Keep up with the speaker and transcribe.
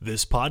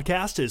This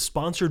podcast is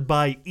sponsored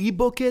by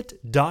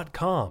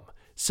ebookit.com,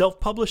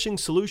 self-publishing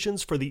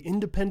solutions for the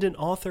independent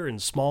author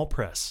and small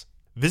press.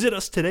 Visit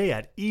us today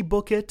at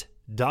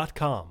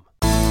ebookit.com.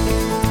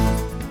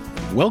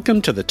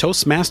 Welcome to the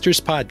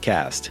Toastmasters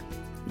Podcast,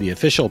 the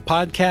official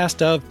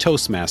podcast of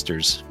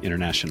Toastmasters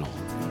International.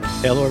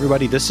 Hello,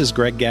 everybody. This is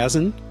Greg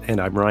Gazin.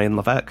 And I'm Ryan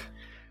Levesque.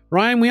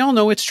 Ryan, we all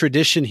know it's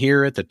tradition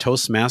here at the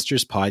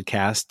Toastmasters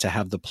Podcast to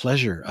have the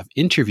pleasure of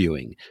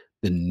interviewing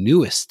the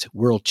newest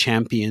world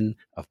champion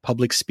of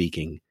public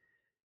speaking.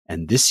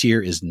 And this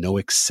year is no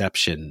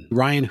exception.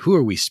 Ryan, who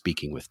are we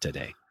speaking with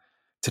today?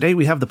 Today,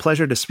 we have the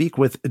pleasure to speak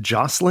with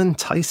Jocelyn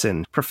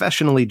Tyson.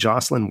 Professionally,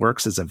 Jocelyn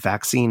works as a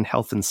vaccine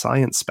health and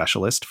science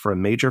specialist for a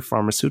major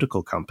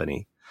pharmaceutical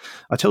company.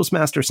 A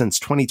Toastmaster since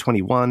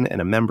 2021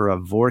 and a member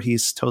of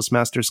Voorhees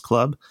Toastmasters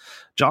Club,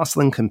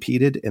 Jocelyn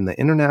competed in the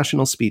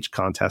International Speech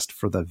Contest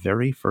for the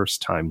very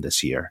first time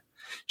this year.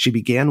 She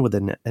began with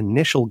an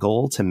initial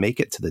goal to make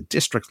it to the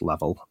district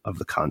level of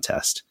the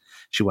contest.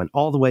 She went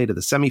all the way to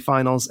the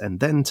semifinals and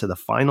then to the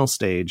final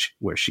stage,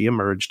 where she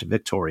emerged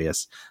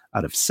victorious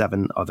out of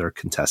 7 other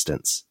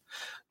contestants.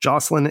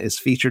 Jocelyn is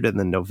featured in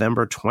the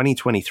November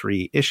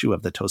 2023 issue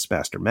of the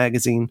Toastmaster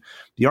magazine.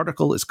 The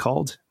article is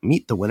called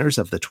Meet the Winners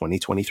of the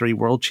 2023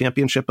 World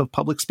Championship of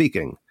Public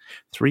Speaking.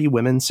 3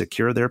 women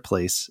secure their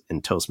place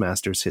in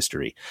Toastmasters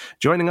history.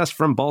 Joining us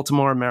from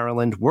Baltimore,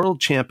 Maryland,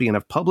 world champion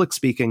of public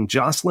speaking,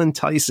 Jocelyn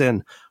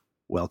Tyson.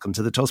 Welcome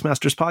to the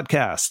Toastmasters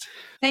Podcast.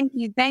 Thank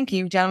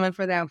you, gentlemen,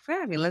 for that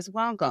fabulous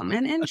welcome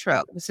and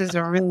intro. This is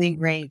really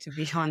great to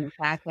be on the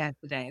podcast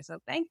today, so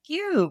thank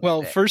you.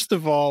 Well, first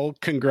of all,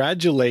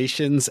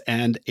 congratulations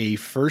and a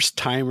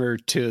first-timer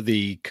to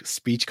the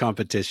speech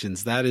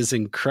competitions. That is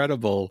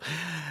incredible.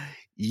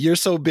 You're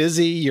so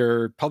busy.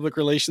 Your public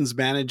relations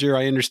manager,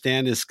 I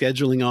understand, is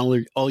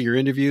scheduling all your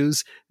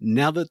interviews.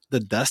 Now that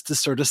the dust is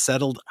sort of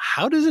settled,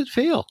 how does it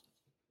feel?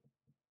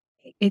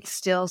 It's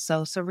still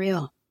so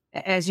surreal.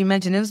 As you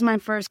mentioned, it was my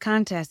first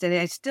contest, and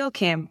I still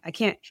can't. I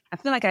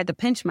feel like I had to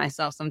pinch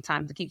myself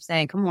sometimes to keep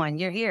saying, come on,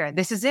 you're here.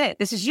 This is it.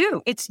 This is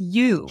you. It's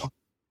you.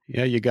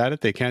 Yeah, you got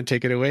it. They can't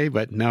take it away.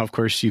 But now, of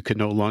course, you can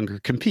no longer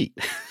compete.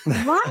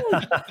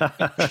 Right.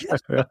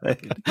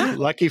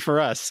 Lucky for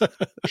us.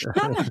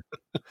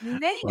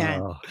 Man.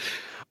 Wow.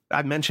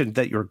 I mentioned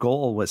that your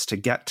goal was to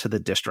get to the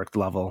district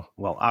level.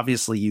 Well,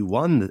 obviously, you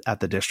won at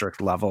the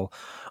district level.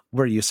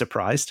 Were you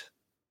surprised?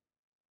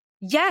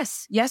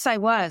 Yes, I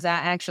was.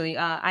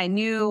 I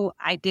knew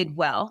I did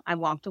well. I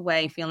walked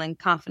away feeling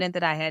confident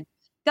that I had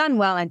done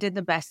well and did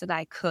the best that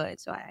I could.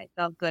 So I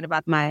felt good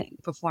about my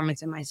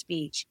performance and my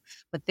speech.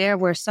 But there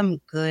were some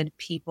good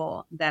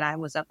people that I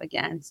was up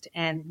against,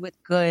 and with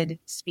good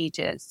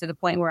speeches, to the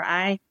point where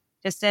I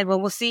just said,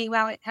 well, we'll see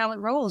how it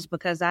rolls,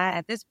 because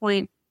at this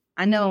point,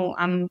 I know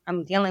I'm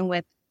dealing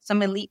with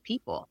some elite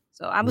people.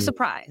 So I was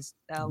surprised,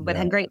 but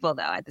I'm grateful,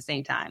 though, at the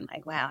same time.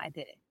 Like, wow, I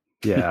did it.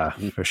 Yeah,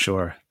 for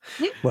sure.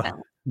 Yeah.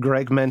 Well,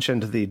 Greg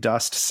mentioned the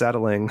dust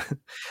settling.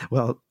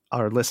 Well,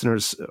 our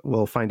listeners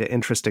will find it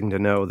interesting to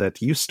know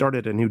that you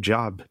started a new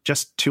job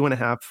just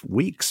 2.5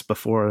 weeks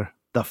before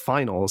the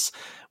finals,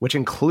 which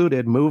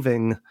included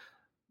moving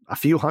a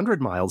few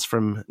hundred miles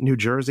from New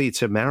Jersey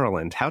to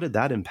Maryland. How did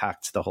that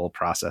impact the whole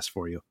process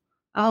for you?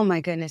 Oh,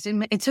 my goodness.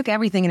 It took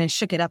everything and it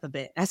shook it up a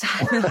bit. That's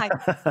how I feel like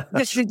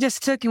it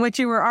just took what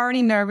you were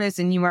already nervous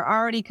and you were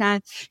already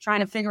kind of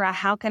trying to figure out,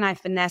 how can I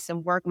finesse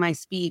and work my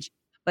speech?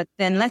 But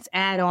then let's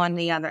add on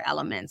the other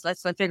elements.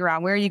 Let's figure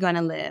out where you're going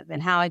to live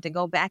and how to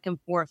go back and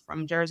forth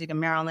from Jersey to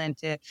Maryland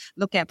to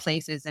look at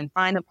places and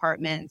find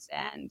apartments,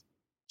 and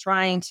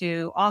trying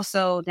to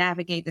also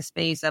navigate the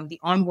space of the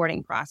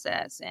onboarding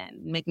process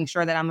and making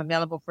sure that I'm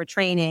available for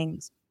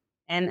trainings.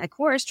 And of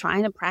course,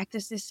 trying to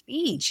practice this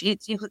speech. It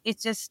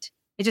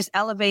just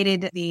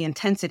elevated the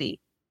intensity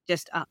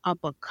just up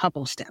a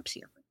couple steps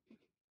here.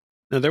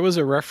 Now, there was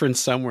a reference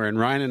somewhere, and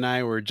Ryan and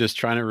I were just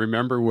trying to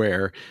remember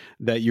where,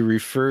 that you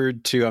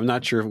referred to, I'm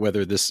not sure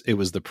whether it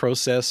was the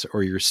process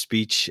or your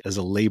speech, as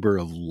a labor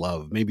of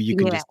love. Maybe you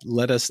can just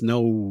let us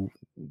know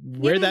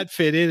where that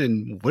fit in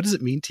and what does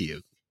it mean to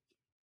you?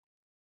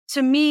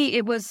 To me,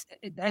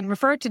 I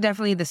referred to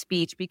definitely the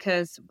speech,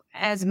 because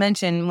as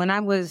mentioned, when I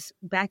was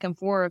back and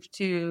forth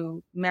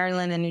to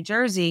Maryland and New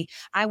Jersey,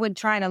 I would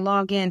try to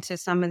log into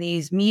some of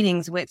these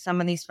meetings with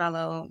some of these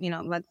fellow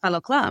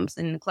clubs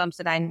and the clubs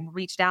that I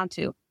reached out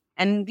to.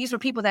 And these were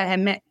people that I had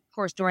met, of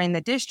course, during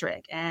the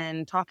district,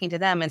 and talking to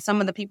them, and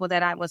some of the people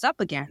that I was up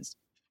against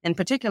in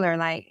particular.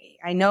 Like,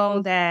 I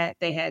know that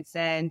they had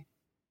said,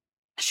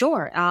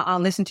 sure, I'll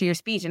listen to your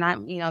speech.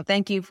 And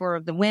thank you for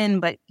the win,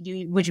 but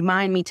would you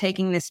mind me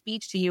taking this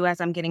speech to you as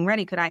I'm getting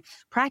ready? Could I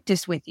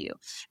practice with you?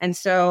 And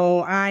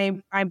so I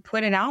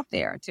put it out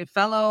there to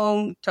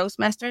fellow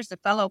Toastmasters, to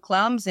fellow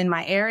clubs in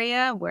my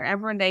area,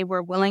 wherever they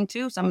were willing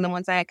to, some of the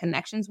ones I had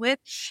connections with,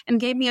 and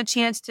gave me a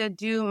chance to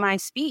do my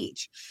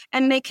speech.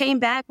 And they came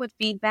back with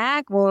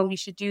feedback. Well, you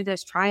should do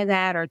this, try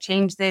that, or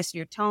change this.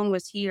 Your tone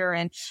was here.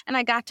 And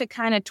I got to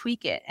kind of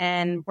tweak it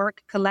and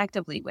work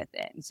collectively with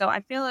it. And so I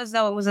feel as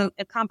though it was a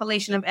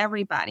compilation of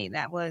everybody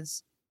that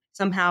was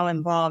somehow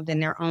involved in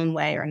their own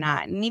way or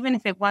not. And even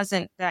if it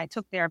wasn't that I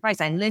took their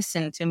advice, I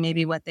listened to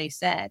maybe what they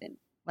said, and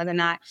whether or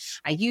not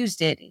I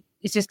used it,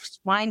 it just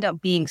wind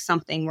up being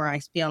something where I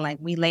feel like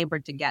we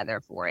labored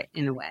together for it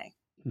in a way.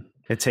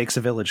 It takes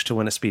a village to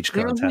win a speech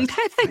contest.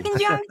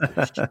 Yes,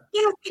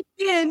 it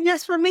did.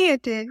 Yes, for me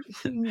it did.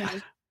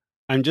 Yes.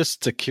 I'm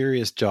just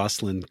curious,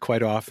 Jocelyn.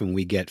 Quite often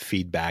we get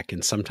feedback,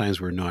 and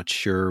sometimes we're not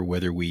sure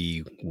whether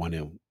we want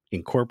to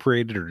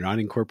incorporate it or not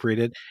incorporate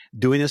it.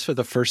 Doing this for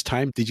the first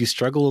time, did you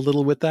struggle a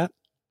little with that?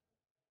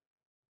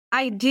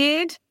 I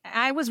did.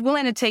 I was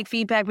willing to take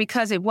feedback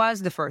because it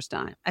was the first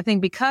time. I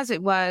think because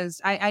it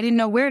was, I didn't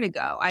know where to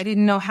go. I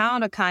didn't know how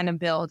to kind of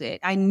build it.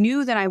 I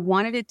knew that I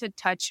wanted it to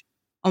touch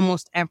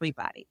almost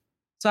everybody.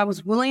 So I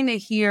was willing to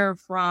hear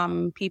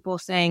from people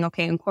saying,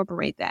 okay,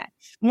 incorporate that.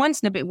 One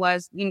snippet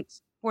was,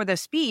 for the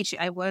speech,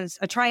 I was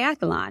a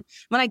triathlon.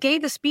 When I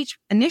gave the speech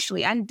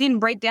initially, I didn't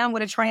break down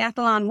what a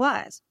triathlon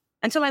was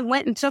until I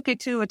went and took it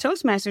to a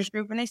Toastmasters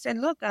group. And they said,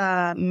 look,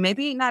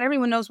 maybe not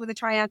everyone knows what a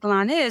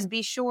triathlon is.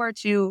 Be sure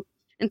to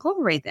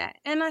incorporate that.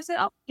 And I said,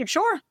 oh, you're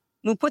sure?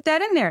 We'll put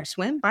that in there.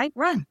 Swim, bike,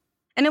 run.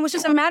 And it was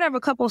just a matter of a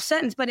couple of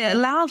sentences, but it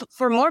allowed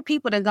for more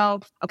people to go,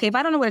 okay, if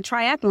I don't know what a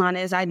triathlon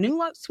is, I knew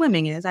what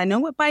swimming is. I know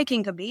what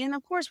biking could be. And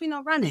of course, we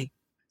know running.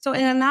 So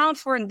it allowed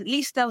for at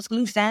least those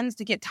loose ends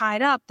to get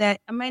tied up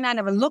that I may not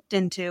have looked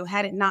into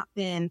had it not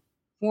been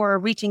for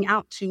reaching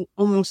out to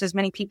almost as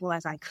many people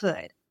as I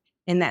could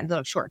in that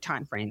little short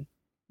time frame.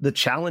 The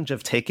challenge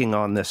of taking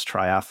on this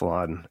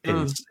triathlon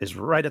is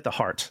right at the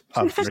heart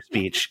of your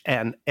speech.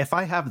 And if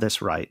I have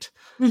this right,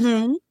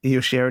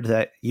 you shared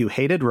that you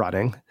hated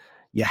running,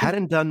 you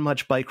hadn't done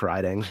much bike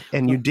riding,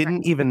 and you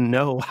didn't even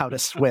know how to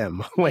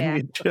swim when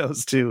you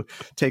chose to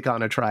take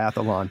on a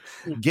triathlon.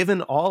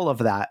 Given all of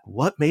that,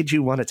 what made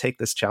you want to take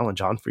this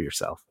challenge on for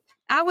yourself?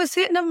 I was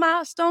hitting a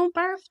milestone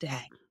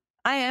birthday.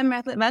 I am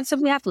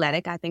massively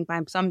athletic, I think, by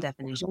some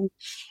definition.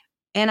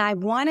 And I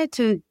wanted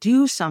to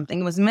do something.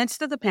 It was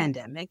midst of the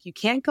pandemic. You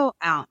can't go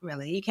out,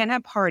 really. You can't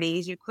have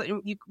parties. You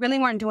really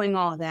weren't doing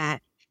all of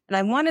that. And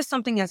I wanted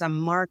something as a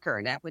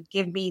marker that would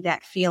give me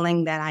that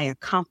feeling that I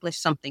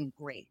accomplished something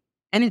great.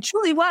 And it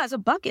truly was a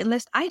bucket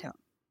list item.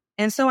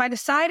 And so I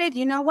decided,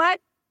 you know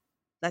what?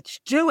 Let's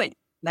do it.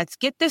 Let's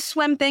get this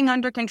swim thing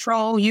under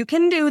control. You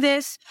can do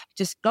this.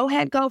 Just go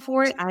ahead, go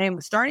for it. I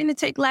am starting to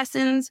take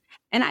lessons.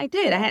 And I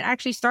did. I had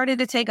actually started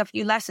to take a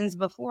few lessons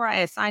before I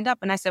had signed up.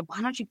 And I said,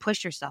 why don't you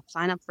push yourself?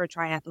 Sign up for a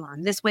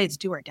triathlon. This way it's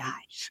do or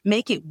die.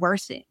 Make it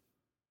worth it.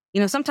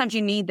 Sometimes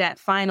you need that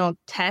final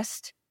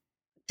test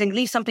to at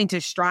least something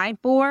to strive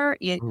for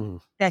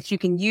that you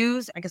can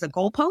use, I guess, a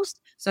goalpost.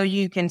 So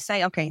you can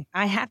say, okay,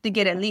 I have to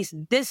get at least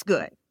this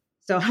good.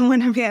 So I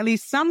want to be at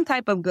least some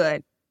type of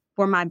good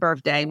for my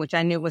birthday, which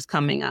I knew was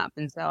coming up.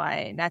 And so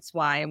that's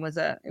why it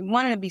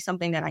wanted to be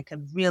something that I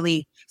could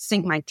really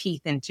sink my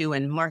teeth into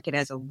and mark it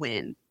as a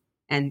win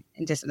and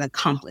just an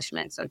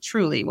accomplishment. So it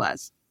truly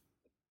was.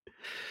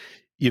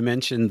 You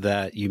mentioned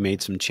that you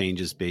made some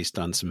changes based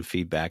on some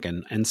feedback.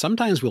 And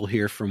sometimes we'll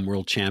hear from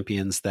world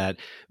champions that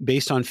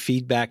based on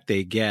feedback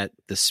they get,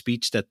 the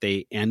speech that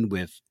they end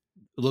with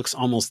looks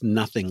almost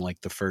nothing like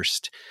the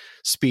first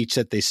speech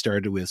that they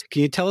started with.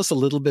 Can you tell us a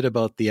little bit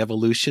about the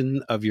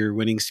evolution of your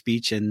winning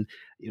speech? And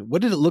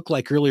what did it look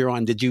like earlier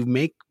on? Did you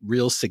make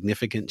real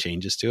significant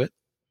changes to it?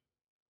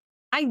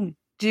 I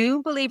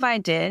do believe I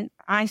did.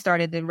 I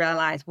started to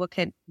realize what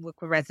could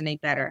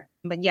resonate better.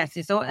 But yes,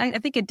 so I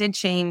think it did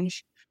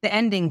change. The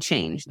ending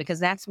changed because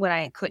that's what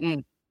I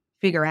couldn't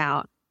figure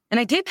out. And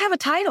I did have a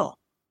title.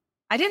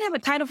 I didn't have a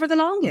title for the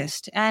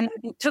longest. And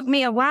it took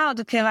me a while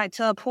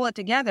to pull it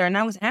together. And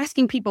I was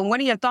asking people,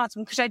 what are your thoughts?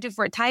 What should I do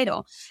for a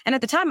title? And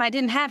at the time, I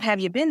didn't have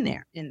You Been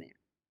There in there.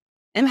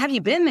 And Have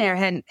You Been There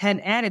had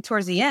added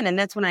towards the end. And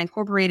that's when I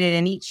incorporated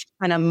in each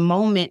kind of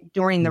moment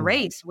during the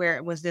race where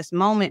it was this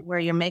moment where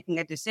you're making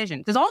a decision.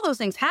 Because all those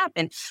things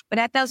happen. But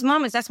at those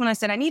moments, that's when I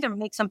said, I need to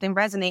make something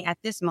resonate at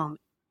this moment.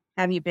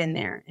 Have you been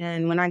there?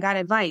 And when I got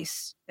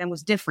advice, that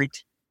was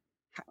different.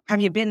 Have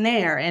you been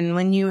there? And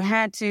when you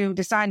had to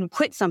decide to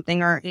quit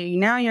something or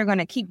now you're going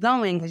to keep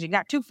going because you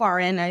got too far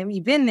in, have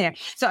you been there?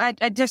 So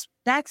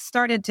that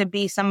started to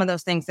be some of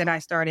those things that I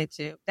started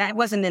to, that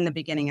wasn't in the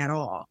beginning at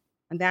all.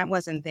 And that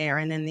wasn't there.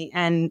 And in the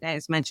end,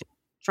 as mentioned,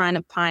 trying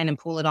to pine and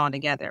pull it all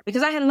together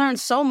because I had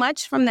learned so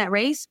much from that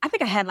race. I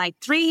think I had like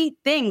 3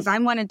 things I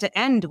wanted to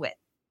end with,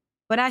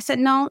 but I said,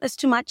 no, it's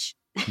too much.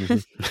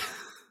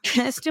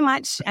 It's too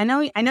much. I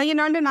know you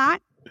learned a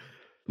lot,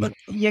 but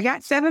you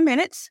got 7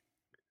 minutes.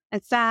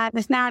 It's down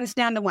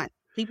to 1.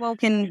 People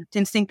can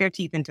sink their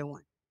teeth into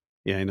 1.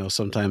 Yeah, I know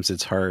sometimes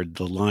it's hard.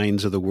 The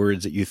lines or the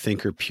words that you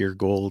think are pure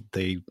gold,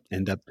 they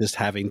end up just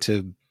having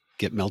to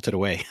get melted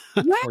away,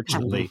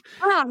 unfortunately.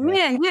 Oh,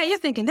 man. Yeah, you're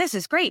thinking, this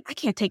is great. I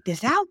can't take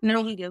this out.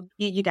 No, you do.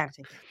 You got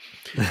to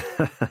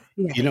take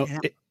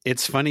it.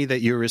 It's funny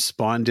that you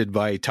responded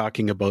by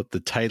talking about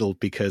the title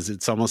because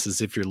it's almost as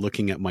if you're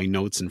looking at my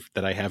notes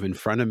that I have in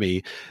front of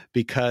me,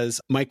 because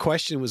my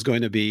question was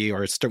going to be,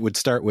 or would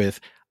start with,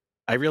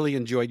 I really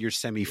enjoyed your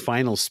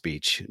semifinal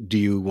speech. Do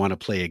you want to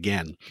play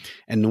again?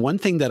 And the one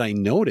thing that I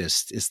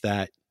noticed is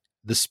that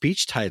the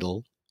speech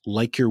title,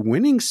 like your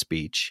winning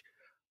speech,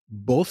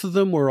 both of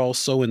them were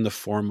also in the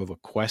form of a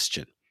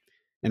question.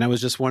 And I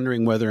was just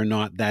wondering whether or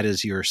not that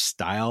is your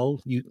style,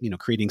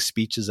 creating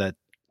speeches that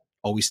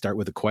always start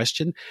with a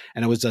question.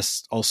 And I was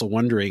just also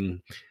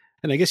wondering,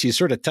 and I guess you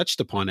sort of touched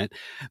upon it,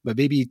 but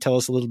maybe tell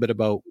us a little bit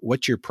about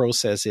what your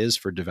process is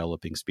for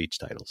developing speech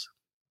titles.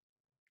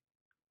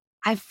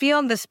 I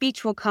feel the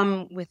speech will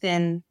come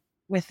within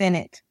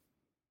it.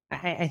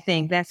 I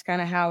think that's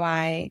kind of how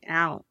I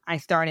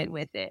started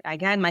with it. I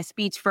got my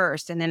speech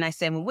first, and then I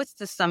said, well,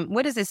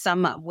 what does it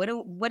sum up?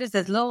 What is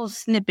this little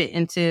snippet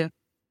into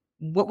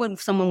what would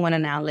someone want to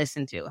now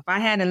listen to? If I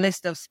had a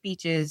list of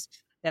speeches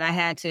that I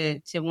had to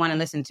want to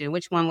listen to,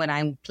 which one would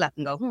I pluck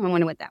and go, I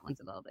wonder what that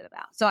one's a little bit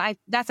about. So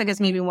that's, I guess,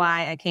 maybe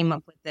why I came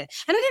up with it.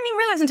 And I didn't even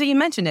realize until you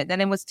mentioned it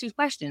that it was 2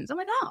 questions. I'm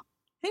like, oh,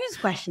 it is a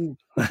question.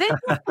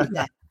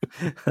 That.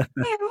 Yeah,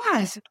 it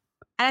was.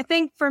 And I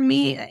think for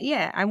me,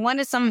 I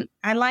wanted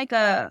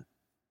I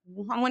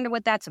wonder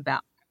what that's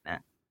about.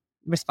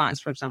 Response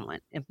from someone.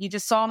 If you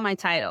just saw my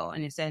title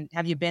and you said,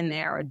 have you been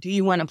there? Or do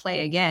you want to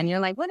play again? You're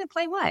like,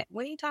 play what?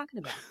 What are you talking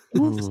about?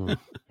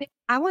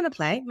 I want to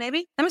play,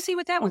 maybe. Let me see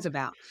what that one's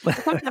about.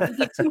 Sometimes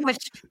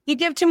you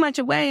give too much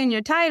away in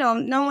your title.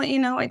 No,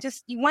 you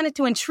want it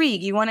to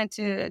intrigue. You want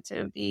it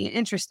to be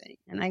interesting.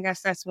 And I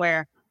guess that's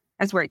where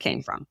it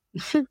came from.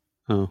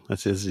 Oh,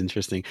 that is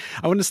interesting.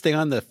 I want to stay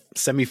on the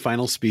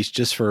semifinal speech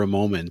just for a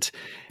moment.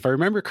 If I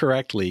remember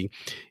correctly,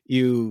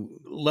 you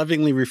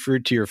lovingly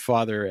referred to your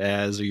father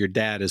or your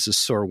dad as a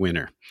sore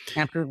winner.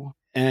 Absolutely.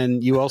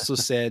 And you also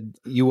said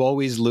you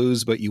always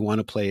lose, but you want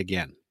to play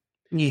again.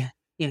 Yeah.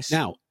 Yes.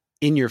 Now,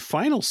 in your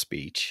final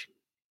speech,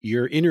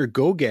 your inner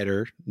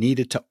go-getter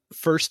needed to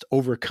first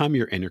overcome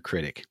your inner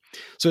critic.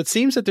 So it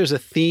seems that there's a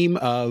theme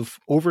of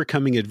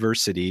overcoming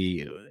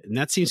adversity, and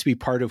that seems to be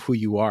part of who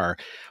you are.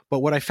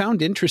 But what I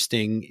found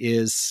interesting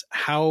is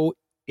how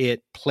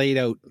it played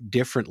out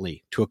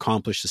differently to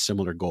accomplish a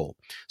similar goal.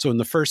 So in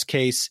the first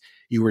case,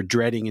 you were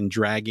dreading and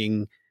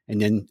dragging,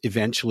 and then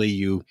eventually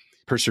you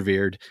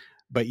persevered.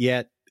 But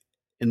yet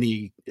in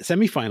the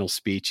semifinal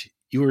speech,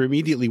 you were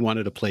immediately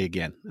wanted to play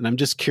again. And I'm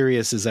just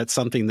curious, is that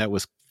something that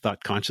was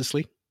thought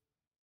consciously?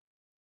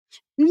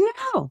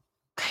 No.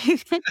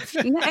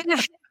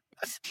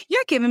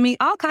 You're giving me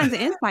all kinds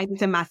of insight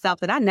into myself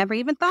that I never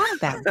even thought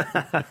about.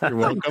 You're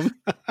welcome.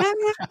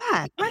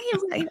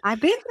 I've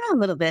been through a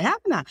little bit,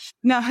 haven't I?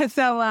 No,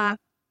 so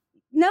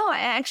no, I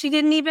actually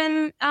didn't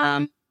even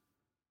I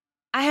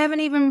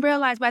haven't even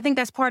realized, but I think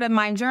that's part of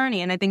my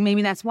journey. And I think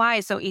maybe that's why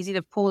it's so easy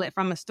to pull it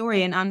from a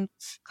story and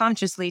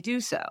unconsciously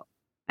do so.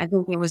 I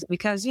think it was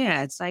because,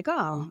 it's like,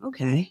 oh,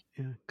 okay.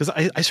 Yeah, because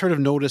I sort of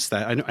noticed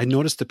that. I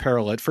noticed the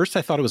parallel. At first,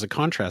 I thought it was a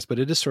contrast, but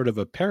it is sort of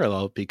a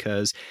parallel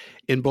because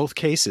in both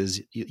cases,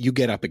 you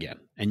get up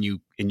again and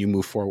you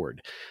move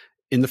forward.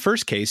 In the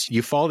first case,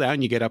 you fall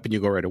down, you get up, and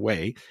you go right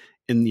away.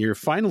 In your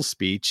final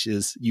speech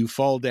is you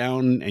fall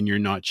down and you're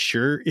not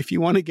sure if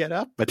you want to get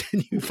up, but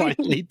then you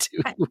finally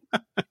do.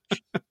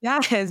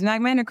 It's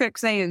like my inner critic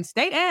saying,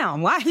 stay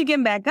down. Why are you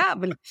getting back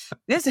up? And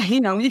this,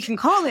 you can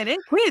call it. It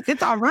quits.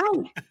 It's all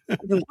right. You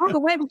can walk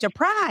away with your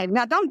pride.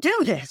 Now, don't do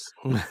this.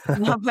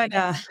 Absolutely.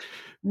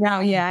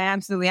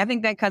 I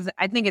think that because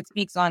I think it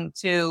speaks on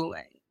to,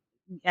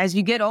 as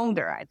you get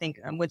older, I think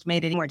what's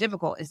made it more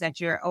difficult is that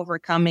you're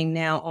overcoming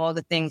now all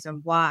the things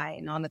of why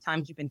and all the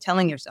times you've been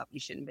telling yourself you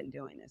shouldn't have been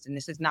doing this. And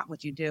this is not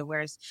what you do.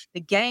 Whereas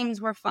the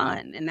games were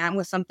fun. And that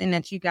was something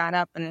that you got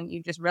up and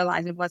you just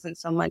realized it wasn't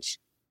so much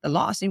the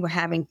loss. You were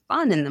having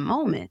fun in the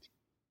moment.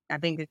 I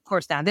think, of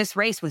course, now this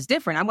race was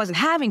different. I wasn't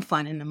having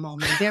fun in the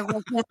moment. There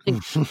was nothing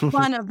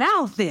fun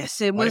about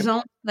this. It was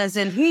as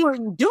in, who are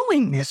you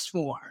doing this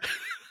for?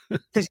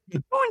 Because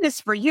you're doing this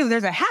for you.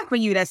 There's a half of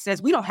you that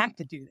says, we don't have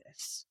to do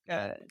this.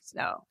 It's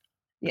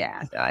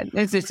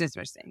just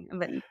interesting.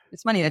 But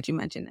it's funny that you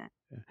mentioned that.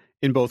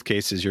 In both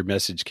cases, your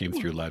message came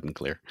through loud and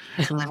clear.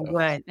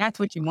 Good. That's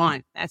what you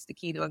want. That's the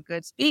key to a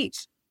good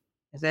speech,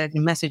 is that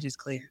your message is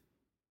clear.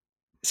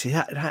 See,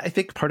 I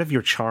think part of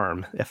your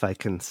charm, if I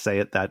can say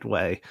it that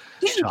way,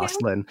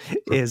 Jocelyn,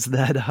 is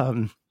that,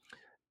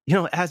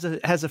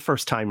 as a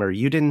first timer,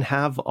 you didn't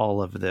have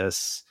all of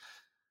this,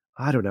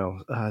 I don't know,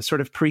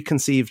 sort of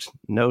preconceived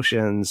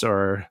notions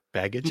or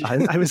baggage.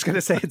 I was going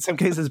to say in some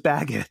cases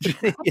baggage.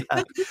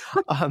 Yeah.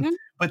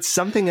 But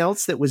something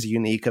else that was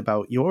unique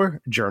about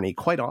your journey,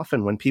 quite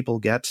often when people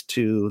get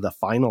to the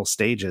final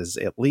stages,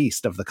 at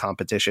least of the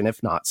competition,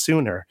 if not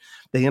sooner,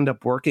 they end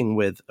up working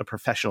with a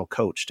professional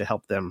coach to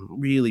help them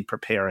really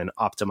prepare and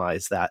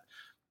optimize that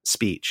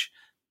speech.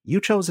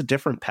 You chose a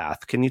different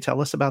path. Can you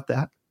tell us about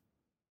that?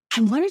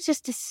 I wanted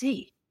just to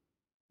see,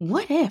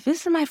 what if,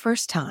 this is my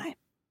first time.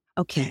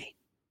 Okay,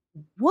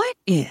 what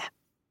if,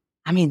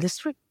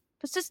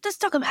 let's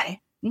talk about it.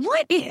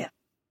 What if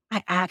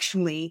I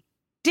actually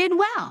did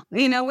well,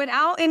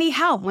 without any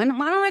help? Why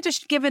don't I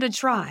just give it a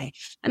try?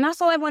 And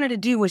that's all I wanted to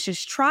do, was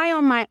just try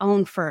on my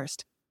own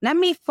first. Let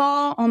me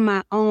fall on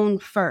my own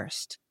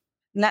first.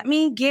 Let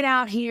me get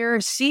out here,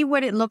 see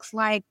what it looks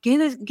like, get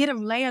a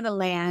lay of the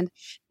land.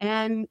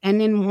 And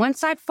then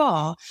once I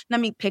fall, let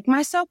me pick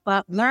myself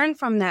up, learn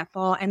from that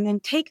fall, and then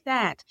take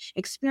that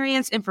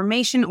experience,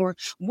 information, or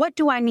what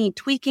do I need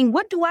tweaking?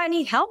 What do I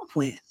need help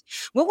with?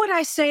 What would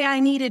I say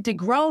I needed to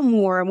grow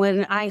more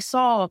when I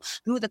saw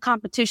who the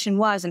competition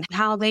was and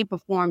how they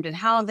performed and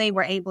how they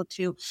were able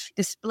to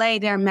display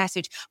their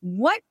message?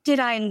 Where's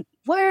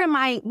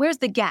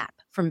the gap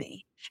for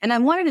me? And I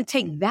wanted to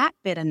take that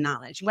bit of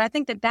knowledge, but I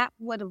think that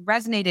would have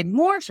resonated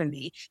more for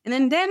me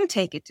and then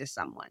take it to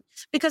someone.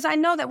 Because I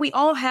know that we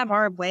all have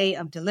our way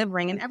of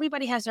delivering and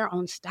everybody has their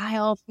own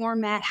style,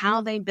 format,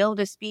 how they build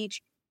a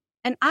speech.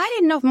 And I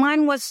didn't know if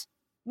mine was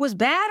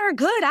bad or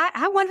good.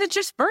 I wanted to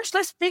just first,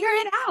 let's figure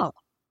it out.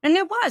 And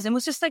it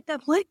was just like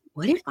that. What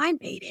if I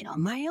made it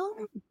on my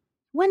own?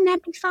 Wouldn't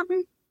that be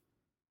something?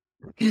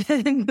 Yeah.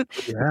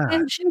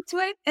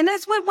 And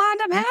that's what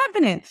wound up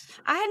happening.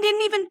 I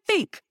didn't even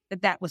think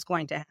that was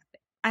going to happen.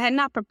 I had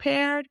not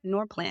prepared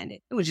nor planned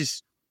it. It was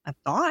just a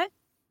thought,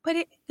 but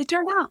it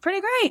turned out pretty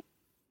great.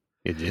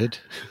 It did.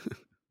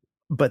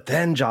 But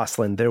then,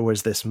 Jocelyn, there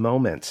was this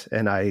moment,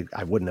 and I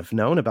wouldn't have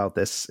known about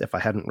this if I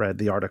hadn't read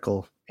the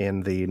article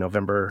in the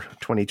November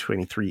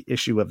 2023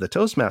 issue of the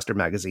Toastmaster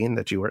magazine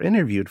that you were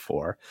interviewed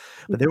for.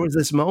 But there was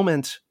this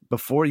moment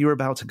before you were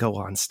about to go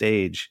on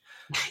stage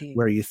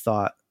where you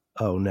thought,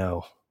 oh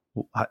no,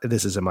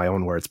 this is in my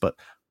own words, but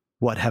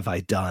what have I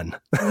done?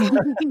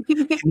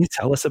 Can you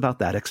tell us about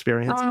that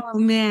experience? Oh,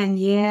 man,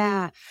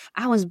 yeah.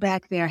 I was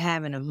back there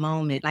having a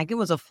moment. Like, it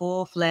was a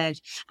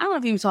full-fledged, I don't know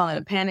if you saw it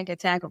a panic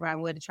attack or I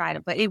would have tried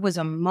it, but it was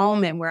a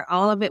moment where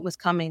all of it was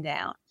coming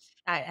down.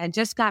 I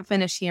just got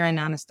finished hearing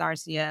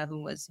Anastasia,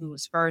 who was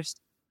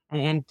first.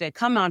 And to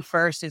come on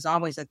first is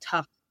always a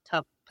tough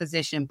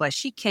position, but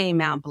she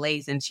came out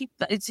blazing.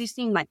 It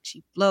seemed like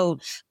she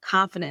flowed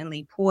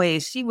confidently,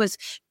 poised.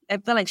 I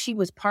felt like she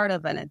was part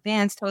of an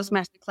advanced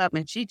Toastmaster club,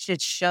 and she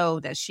just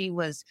showed that she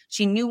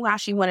knew how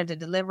she wanted to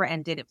deliver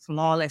and did it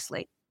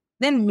flawlessly.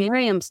 Then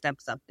Miriam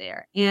steps up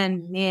there,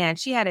 and man,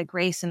 she had a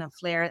grace and a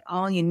flair,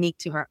 all unique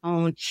to her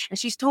own. And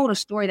she's told a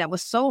story that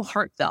was so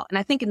heartfelt. And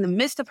I think in the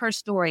midst of her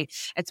story,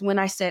 it's when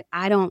I said,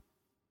 I don't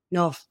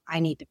know if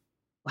I need to,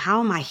 how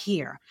am I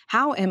here?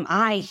 How am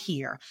I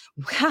here?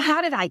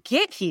 How did I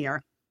get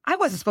here? I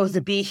wasn't supposed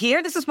to be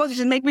here. This is supposed to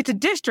just make me to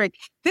district.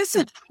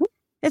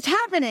 It's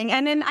happening.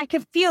 And then I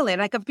could feel it.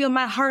 I could feel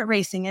my heart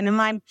racing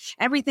and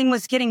everything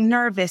was getting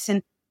nervous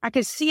and I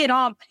could see it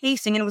all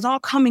pacing and it was all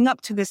coming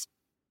up to this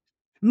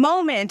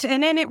moment.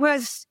 And then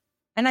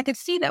and I could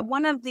see that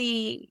one of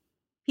the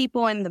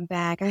people in the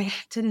back,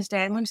 to this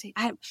day, I want to say,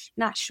 I'm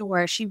not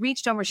sure. She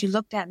reached over, she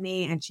looked at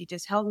me and she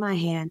just held my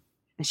hand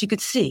and she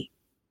could see.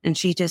 And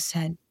she just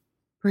said,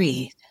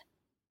 breathe.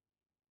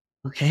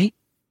 Okay?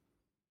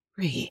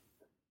 Breathe.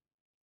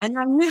 And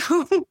I knew,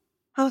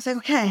 I was like,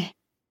 okay.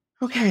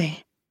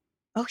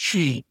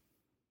 And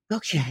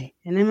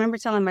I remember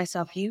telling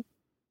myself,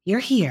 you're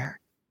here.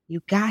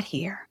 You got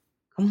here.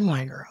 Come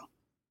on, girl.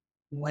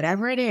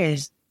 Whatever it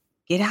is,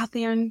 get out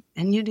there and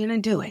you're going to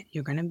do it.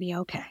 You're going to be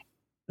okay.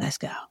 Let's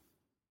go.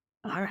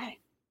 All right.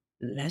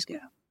 Let's go.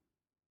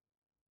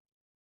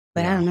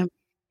 But I remember,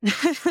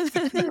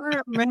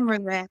 I remember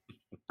that.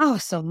 Oh,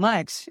 so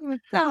much. It was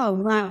so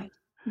much.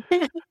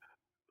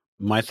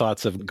 My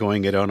thoughts of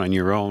going it out on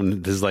your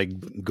own, this is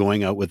like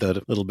going out with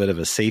a little bit of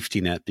a safety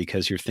net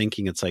because you're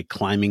thinking it's like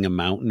climbing a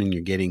mountain and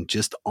you're getting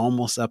just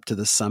almost up to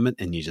the summit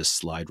and you just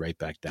slide right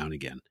back down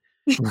again.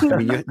 I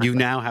mean, you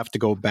now have to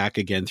go back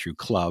again through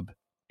club,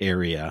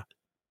 area,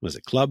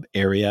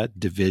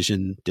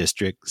 division,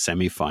 district,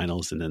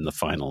 semifinals, and then the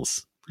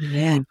finals.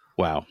 Yeah.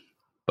 Wow.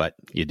 But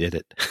you did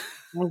it.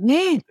 I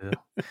did. Yeah.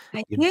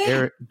 I You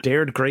did.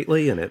 dared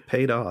greatly and it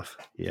paid off.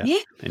 Yeah.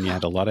 And you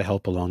had a lot of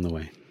help along the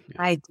way. Yeah.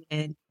 I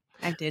did.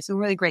 Some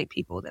really great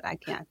people that I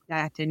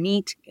got to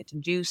meet, get to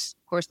juice.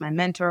 Of course, my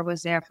mentor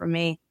was there for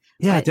me.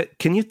 Yeah.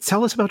 Can you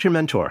tell us about your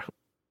mentor?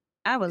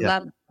 I would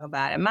love to know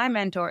about it. My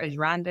mentor is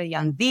Rhonda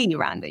Young, the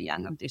Rhonda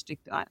Young of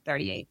District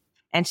 38.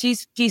 And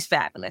she's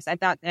fabulous. I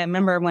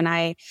remember when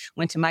I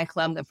went to my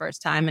club the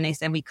first time and they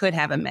said we could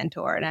have a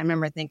mentor. And I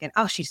remember thinking,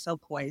 oh, she's so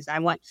poised. I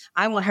want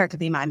her to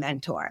be my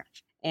mentor.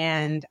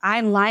 And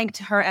I liked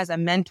her as a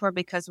mentor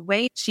because the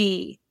way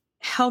she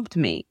helped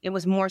me, it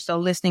was more so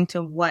listening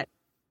to what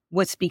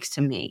speaks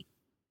to me.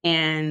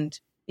 And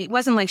it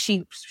wasn't like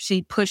she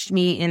pushed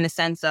me in the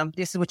sense of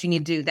this is what you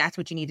need to do. That's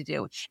what you need to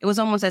do. It was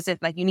almost as if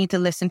like you need to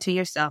listen to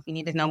yourself. You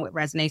need to know what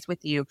resonates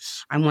with you.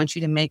 I want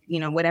you to make,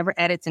 whatever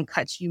edits and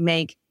cuts you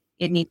make,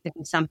 it needs to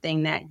be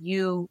something that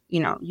you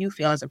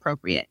feel is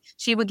appropriate.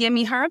 She would give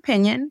me her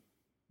opinion,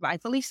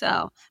 rightfully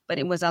so, but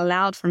it was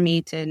allowed for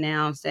me to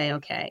now say,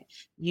 okay,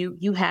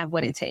 you have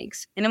what it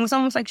takes. And it was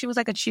almost like she was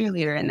like a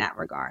cheerleader in that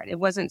regard. It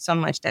wasn't so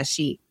much that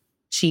she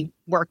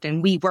worked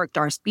and we worked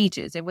our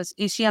speeches.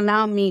 She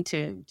allowed me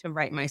to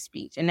write my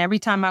speech. And every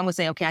time I would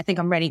say, okay, I think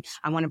I'm ready.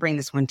 I want to bring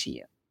this one to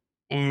you.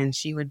 And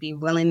she would be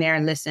willing there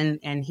and listen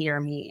and hear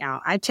me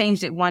out. I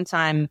changed it one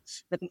time,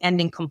 the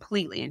ending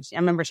completely. And I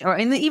remember,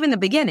 even the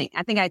beginning,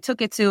 I think I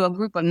took it to a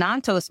group of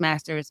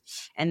non-Toastmasters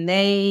and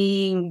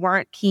they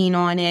weren't keen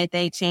on it.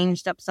 They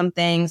changed up some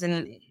things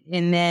and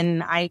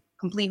then I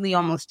completely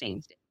almost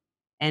changed it.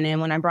 And then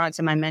when I brought it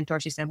to my mentor,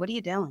 she said, "What are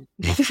you doing?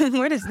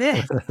 What is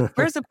this?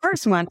 Where's the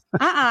first one?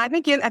 I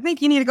think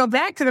you need to go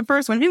back to the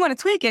first one. If you want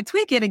to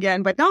tweak it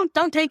again, but don't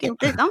take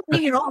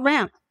it all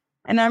around."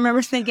 And I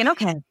remember thinking,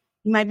 okay,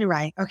 you might be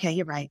right. Okay,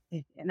 you're right.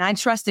 And I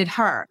trusted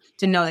her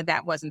to know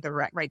that wasn't the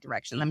right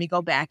direction. Let me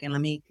go back and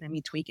let me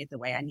tweak it the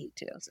way I need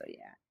to. So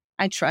yeah,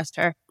 I trust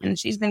her, and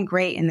she's been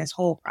great in this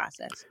whole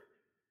process.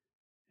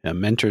 Yeah,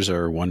 mentors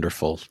are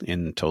wonderful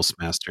in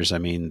Toastmasters. I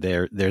mean,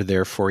 they're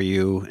there for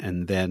you,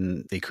 and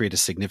then they create a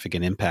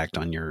significant impact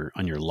on your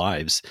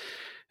lives.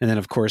 And then,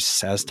 of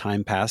course, as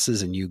time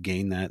passes and you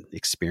gain that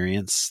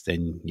experience,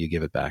 then you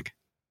give it back.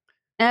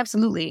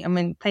 Absolutely. I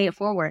mean, pay it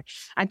forward.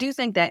 I do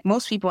think that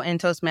most people in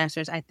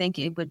Toastmasters, I think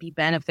it would be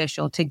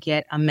beneficial to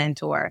get a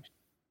mentor.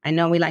 I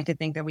know we like to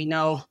think that we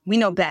know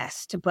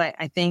best, but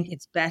I think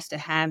it's best to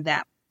have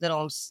that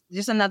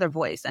just another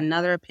voice,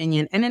 another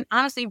opinion, and then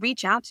honestly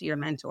reach out to your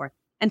mentor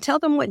and tell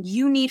them what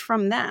you need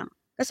from them.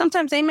 Because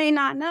sometimes they may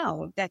not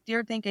know that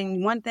you're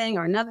thinking one thing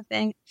or another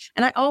thing.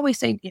 And I always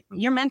say, if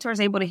your mentor is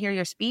able to hear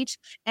your speech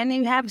and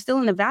you have still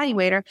an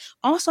evaluator,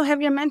 also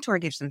have your mentor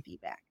give some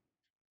feedback.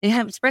 You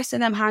have expressed to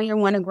them how you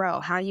want to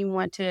grow, how you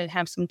want to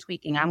have some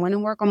tweaking. I want to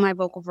work on my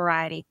vocal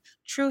variety.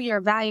 True,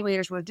 your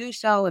evaluators will do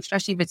so,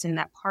 especially if it's in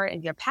that part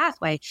of your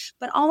pathway,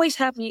 but always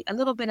have a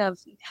little bit of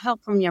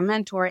help from your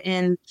mentor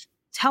in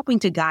helping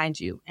to guide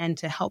you and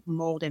to help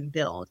mold and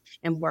build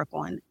and work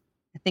on.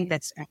 I think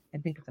it's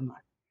a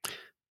must.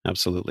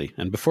 Absolutely.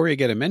 And before you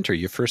get a mentor,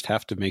 you first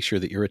have to make sure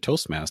that you're a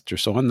Toastmaster.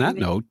 So on that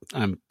note,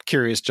 I'm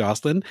curious,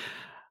 Jocelyn,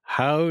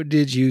 how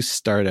did you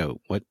start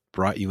out? What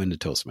brought you into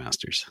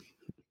Toastmasters?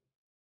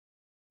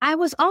 I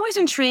was always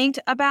intrigued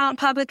about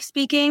public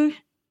speaking.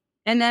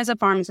 And as a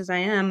pharmacist, I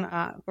am,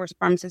 of course, a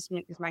pharmacist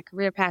is my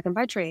career path and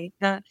by trade.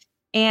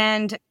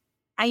 And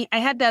I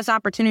had those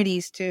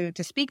opportunities to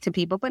speak to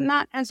people, but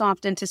not as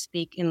often to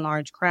speak in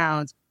large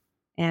crowds.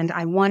 And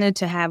I wanted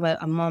to have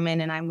a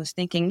moment, and I was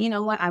thinking, you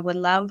know what, I would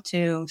love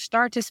to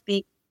start to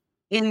speak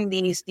in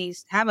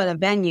have a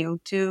venue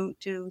to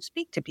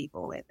speak to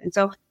people with. And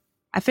so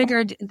I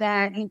figured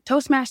that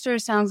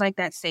Toastmasters sounds like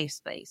that safe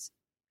space.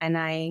 And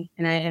I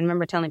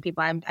remember telling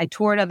people I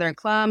toured other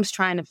clubs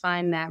trying to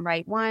find that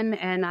right one.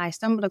 And I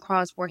stumbled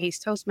across Voorhees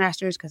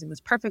Toastmasters because it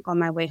was perfect on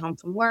my way home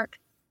from work.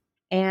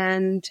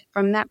 And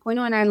from that point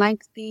on, I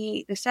liked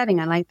the setting.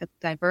 I liked the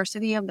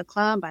diversity of the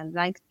club. I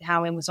liked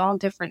how it was all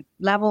different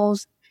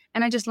levels.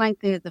 And I just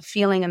liked the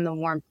feeling and the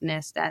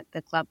warmthness that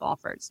the club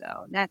offered.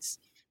 So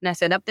and I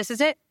said, this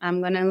is it. I'm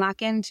going to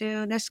lock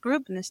into this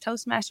group and this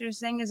Toastmasters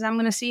thing I'm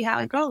going to see how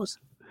it goes.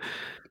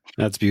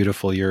 That's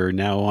beautiful. You're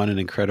now on an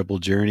incredible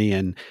journey.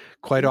 And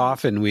quite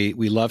often we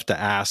love to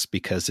ask,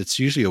 because it's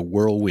usually a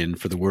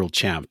whirlwind for the world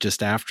champ.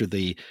 Just after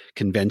the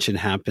convention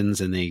happens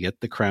and they get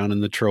the crown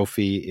and the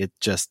trophy, it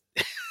just,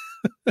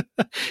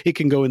 it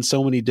can go in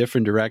so many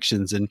different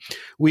directions. And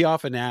we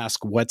often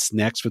ask what's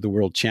next for the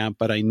world champ.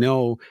 But I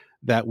know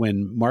that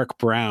when Mark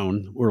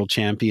Brown, world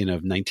champion of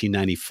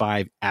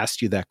 1995,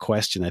 asked you that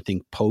question, I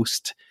think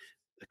post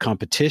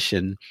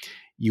competition,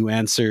 you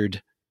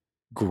answered,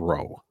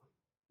 grow.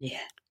 Yeah.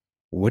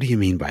 What do you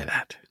mean by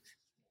that?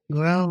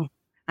 Grow.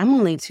 I'm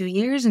only 2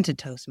 years into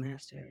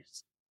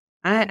Toastmasters.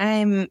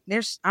 I'm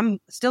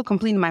still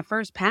completing my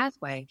first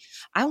pathway.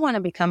 I want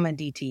to become a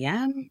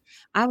DTM.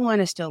 I want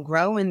to still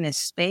grow in this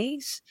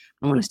space.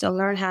 I want to still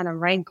learn how to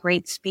write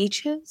great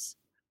speeches.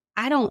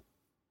 I don't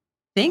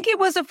think it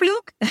was a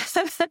fluke.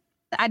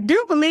 I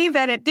do believe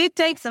that it did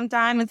take some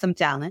time and some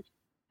talent.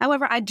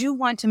 However, I do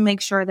want to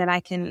make sure that I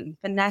can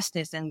finesse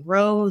this and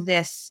grow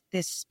this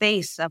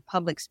space of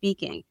public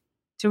speaking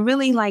to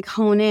really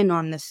hone in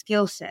on the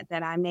skill set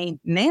that I may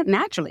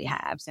naturally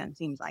have. So it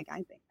seems like I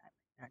think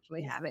I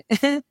naturally have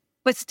it,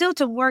 but still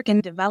to work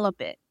and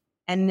develop it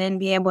and then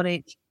be able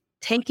to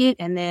take it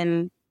and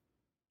then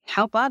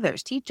help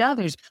others, teach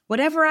others,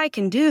 whatever I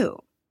can do.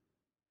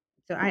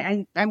 So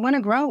I want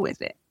to grow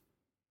with it.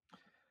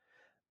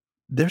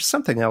 There's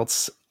something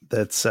else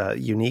that's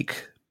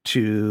unique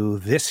to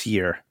this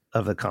year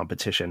of the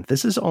competition.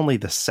 This is only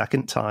the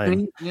second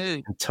time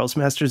in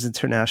Toastmasters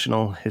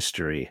International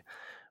history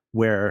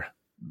where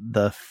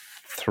the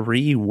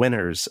 3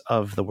 winners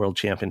of the World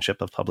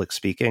Championship of Public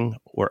Speaking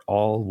were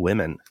all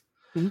women.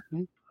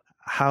 Mm-hmm.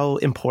 How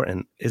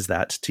important is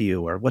that to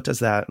you, or what does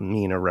that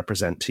mean or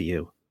represent to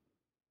you?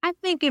 I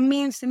think it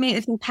means to me,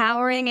 it's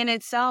empowering in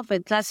itself.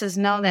 It lets us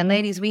know that,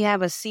 ladies, we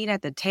have a seat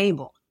at the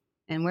table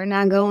and we're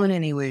not going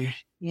anywhere.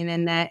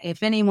 And that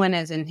if anyone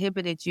has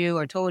inhibited you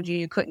or told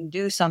you couldn't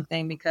do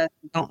something because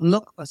you don't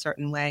look a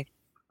certain way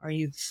or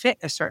you fit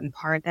a certain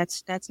part,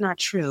 that's not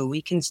true.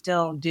 We can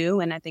still do.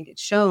 And I think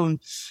it's shown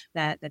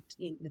that the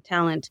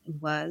talent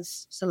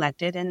was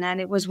selected and that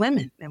it was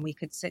women. And we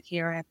could sit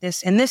here at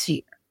this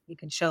year. We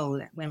could show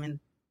that women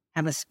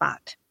have a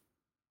spot,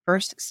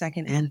 first,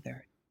 second, and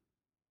third.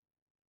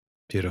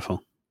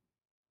 Beautiful.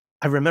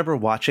 I remember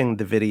watching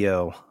the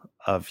video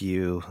of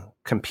you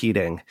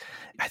competing.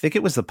 I think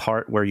it was the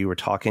part where you were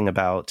talking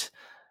about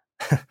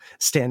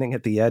standing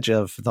at the edge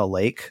of the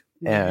lake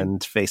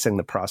and facing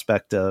the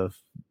prospect of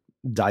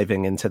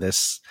diving into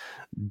this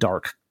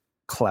dark,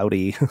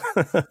 cloudy,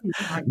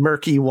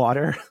 murky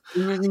water.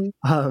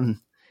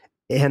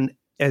 And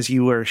as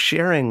you were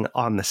sharing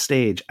on the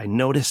stage, I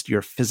noticed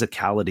your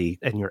physicality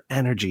and your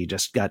energy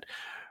just got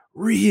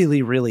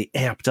really, really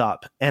amped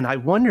up. And I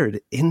wondered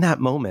in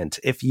that moment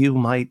if you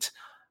might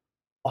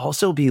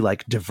also be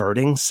like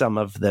diverting some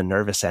of the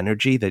nervous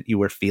energy that you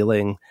were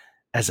feeling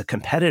as a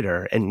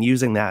competitor and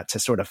using that to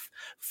sort of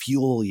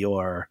fuel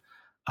your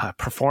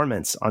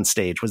performance on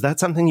stage. Was that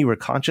something you were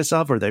conscious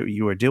of or that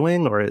you were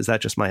doing, or is that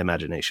just my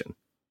imagination?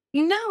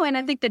 No, and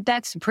I think that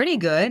that's pretty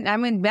good. I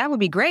mean, that would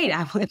be great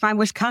if I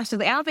was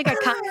constantly, I don't think I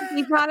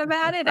constantly thought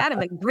about it. That'd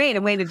have been great,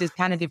 a way to just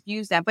kind of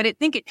diffuse that. But I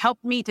think it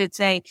helped me to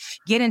say,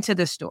 get into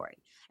the story.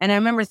 And I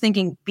remember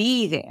thinking,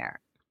 be there.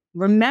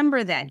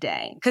 Remember that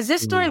day. Because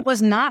this story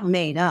was not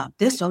made up.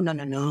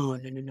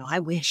 No. I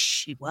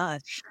wish it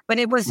was. But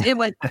it was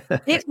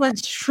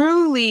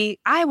truly,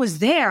 I was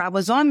there. I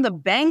was on the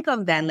bank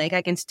of that lake.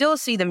 I can still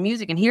see the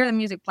music and hear the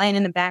music playing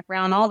in the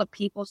background, all the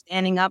people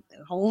standing up,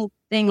 the whole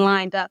thing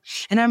lined up.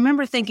 And I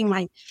remember thinking,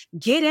 like,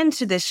 get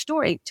into this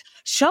story,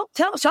 show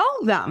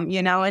them,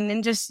 and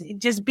then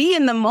just be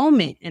in the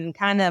moment and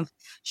kind of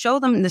show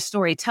them the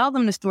story, tell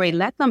them the story,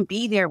 let them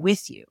be there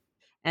with you.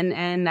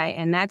 And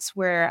that's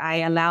where I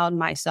allowed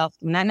myself,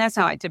 and that's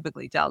how I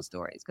typically tell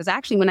stories. Because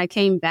actually, when I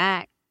came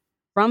back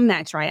from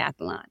that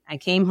triathlon, I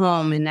came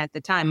home, and at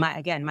the time,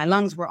 my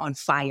lungs were on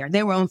fire.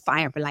 They were on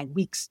fire for like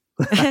weeks.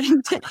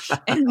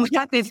 and we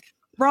got this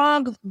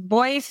frog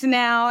voice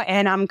now,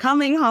 and I'm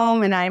coming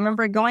home, and I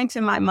remember going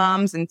to my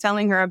mom's and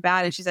telling her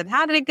about it. She said,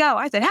 "How did it go?"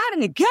 I said, "How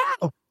did it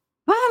go?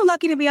 I'm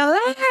lucky to be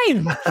alive.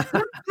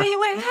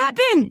 What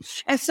happened?"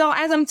 And so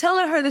as I'm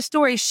telling her the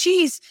story,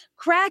 she's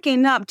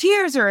cracking up.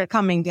 Tears are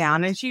coming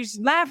down and she's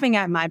laughing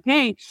at my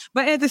pain.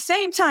 But at the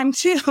same time,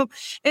 too,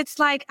 it's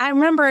like I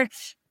remember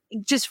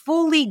just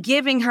fully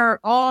giving her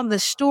all the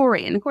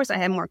story. And of course, I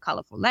had more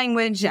colorful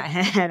language. I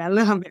had a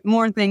little bit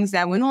more things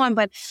that went on.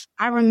 But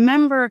I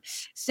remember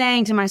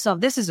saying to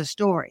myself, this is a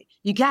story.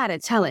 You got to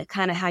tell it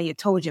kind of how you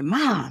told your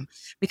mom,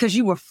 because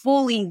you were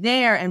fully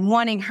there and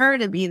wanting her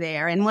to be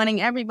there and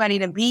wanting everybody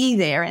to be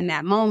there in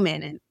that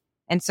moment.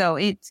 And so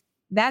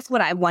that's what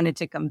I wanted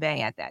to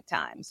convey at that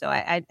time. So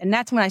and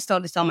that's when I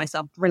started to tell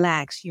myself,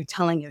 relax, you're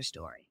telling your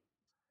story.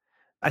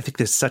 I think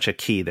there's such a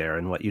key there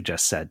in what you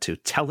just said, to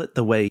tell it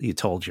the way you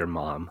told your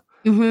mom,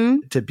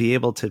 to be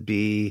able to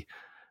be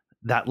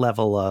that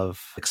level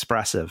of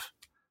expressive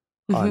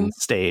on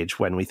stage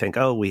when we think,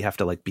 oh, we have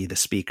to like be the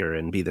speaker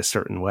and be the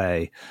certain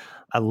way.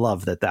 I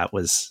love that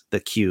was the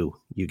cue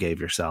you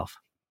gave yourself.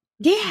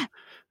 Yeah.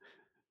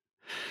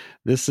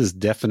 This is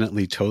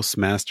definitely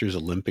Toastmasters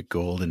Olympic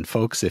gold. And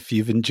folks, if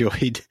you've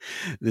enjoyed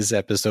this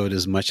episode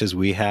as much as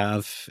we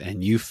have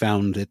and you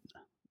found it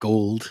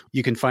gold,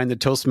 you can find the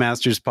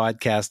Toastmasters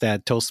podcast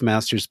at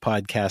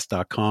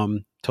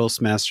toastmasterspodcast.com,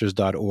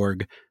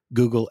 toastmasters.org,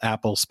 Google,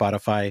 Apple,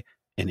 Spotify,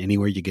 and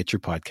anywhere you get your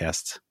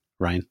podcasts.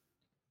 Ryan?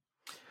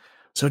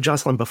 So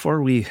Jocelyn,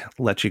 before we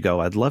let you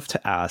go, I'd love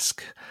to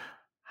ask,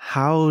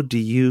 how do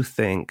you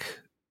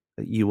think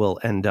you will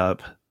end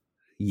up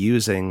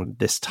using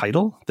this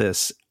title,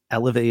 this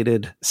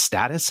elevated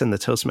status in the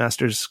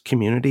Toastmasters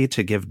community,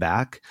 to give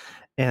back?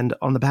 And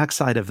on the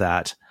backside of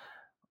that,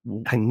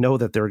 I know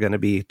that there are going to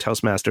be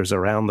Toastmasters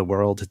around the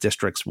world,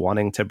 districts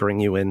wanting to bring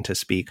you in to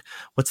speak.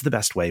 What's the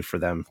best way for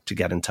them to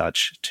get in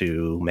touch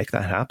to make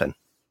that happen?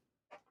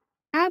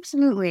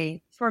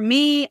 Absolutely. For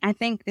me, I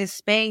think this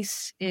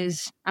space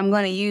I'm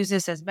going to use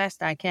this as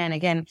best I can.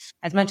 Again,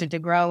 as much to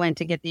grow and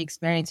to get the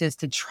experiences,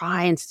 to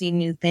try and see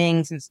new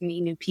things and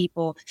meet new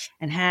people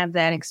and have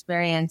that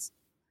experience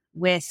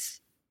with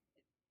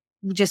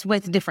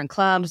different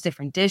clubs,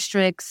 different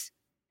districts.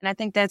 And I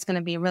think that's going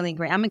to be really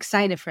great. I'm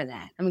excited for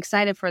that. I'm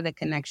excited for the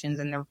connections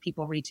and the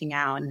people reaching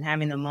out and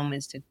having the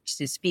moments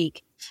to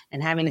speak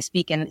and having to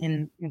speak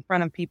in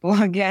front of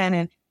people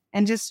again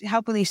and just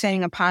hopefully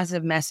sending a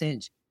positive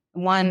message.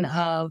 One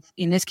of,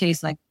 in this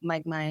case, like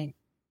my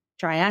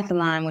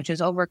triathlon, which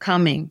is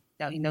overcoming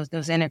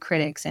those inner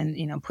critics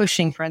and,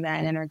 pushing for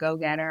that inner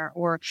go-getter,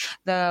 or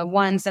the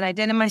ones that I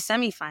did in my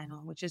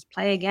semifinal, which is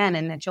play again,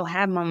 and that you'll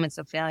have moments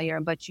of failure,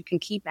 but you can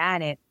keep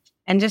at it.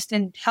 And just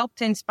help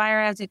to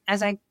inspire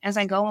as I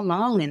go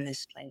along in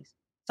this place.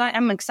 So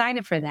I'm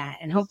excited for that.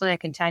 And hopefully I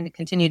can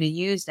continue to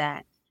use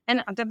that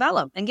and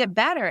develop and get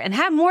better and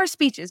have more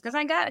speeches, because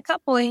I got a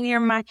couple in here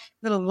in my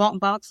little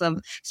box of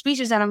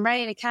speeches that I'm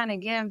ready to kind of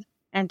give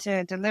and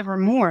to deliver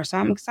more. So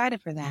I'm excited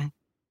for that.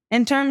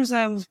 In terms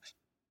of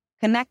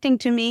connecting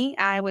to me,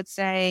 I would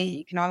say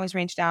you can always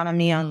reach out on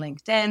me on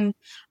LinkedIn,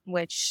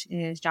 which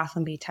is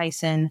Jocelyn B.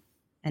 Tyson.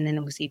 And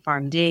then we'll see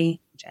PharmD,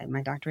 which I have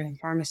my doctorate in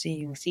pharmacy.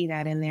 You will see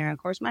that in there. Of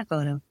course, my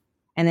photo.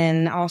 And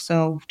then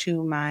also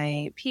to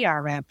my PR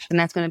rep. And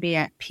that's going to be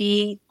at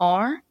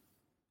PR@TM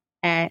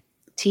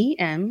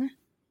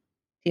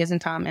T as in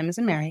Tom, M as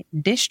in Mary,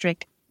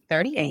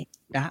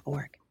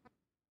 district38.org.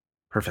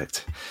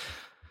 Perfect.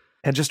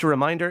 And just a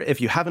reminder, if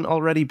you haven't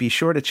already, be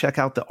sure to check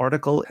out the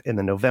article in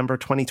the November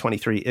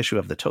 2023 issue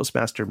of the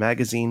Toastmaster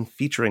magazine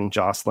featuring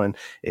Jocelyn.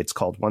 It's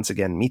called, once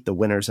again, Meet the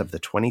Winners of the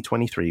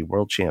 2023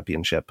 World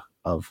Championship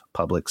of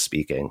Public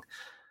Speaking.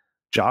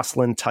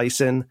 Jocelyn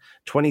Tyson,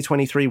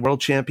 2023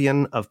 World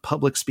Champion of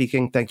Public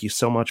Speaking, thank you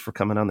so much for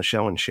coming on the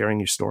show and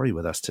sharing your story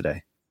with us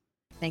today.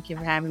 Thank you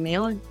for having me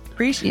on.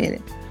 Appreciate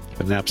it.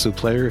 An absolute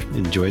pleasure.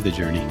 Enjoy the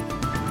journey.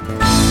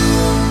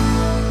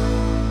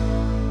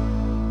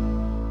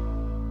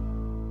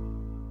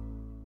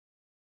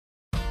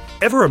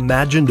 Ever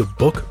imagined a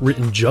book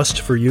written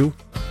just for you?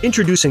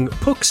 Introducing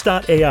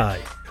Books.ai.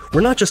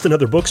 We're not just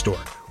another bookstore.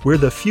 We're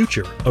the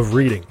future of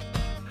reading.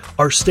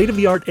 Our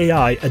state-of-the-art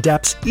AI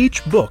adapts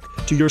each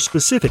book to your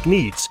specific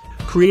needs,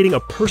 creating a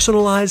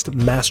personalized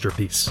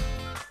masterpiece.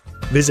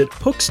 Visit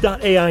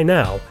Books.ai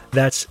now,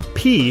 that's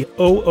POOKS.ai,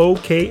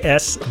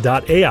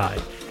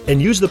 and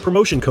use the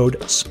promotion code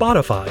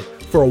SPOTIFY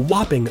for a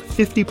whopping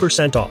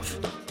 50% off.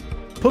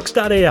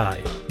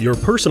 Books.ai, your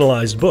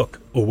personalized book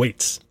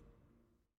awaits.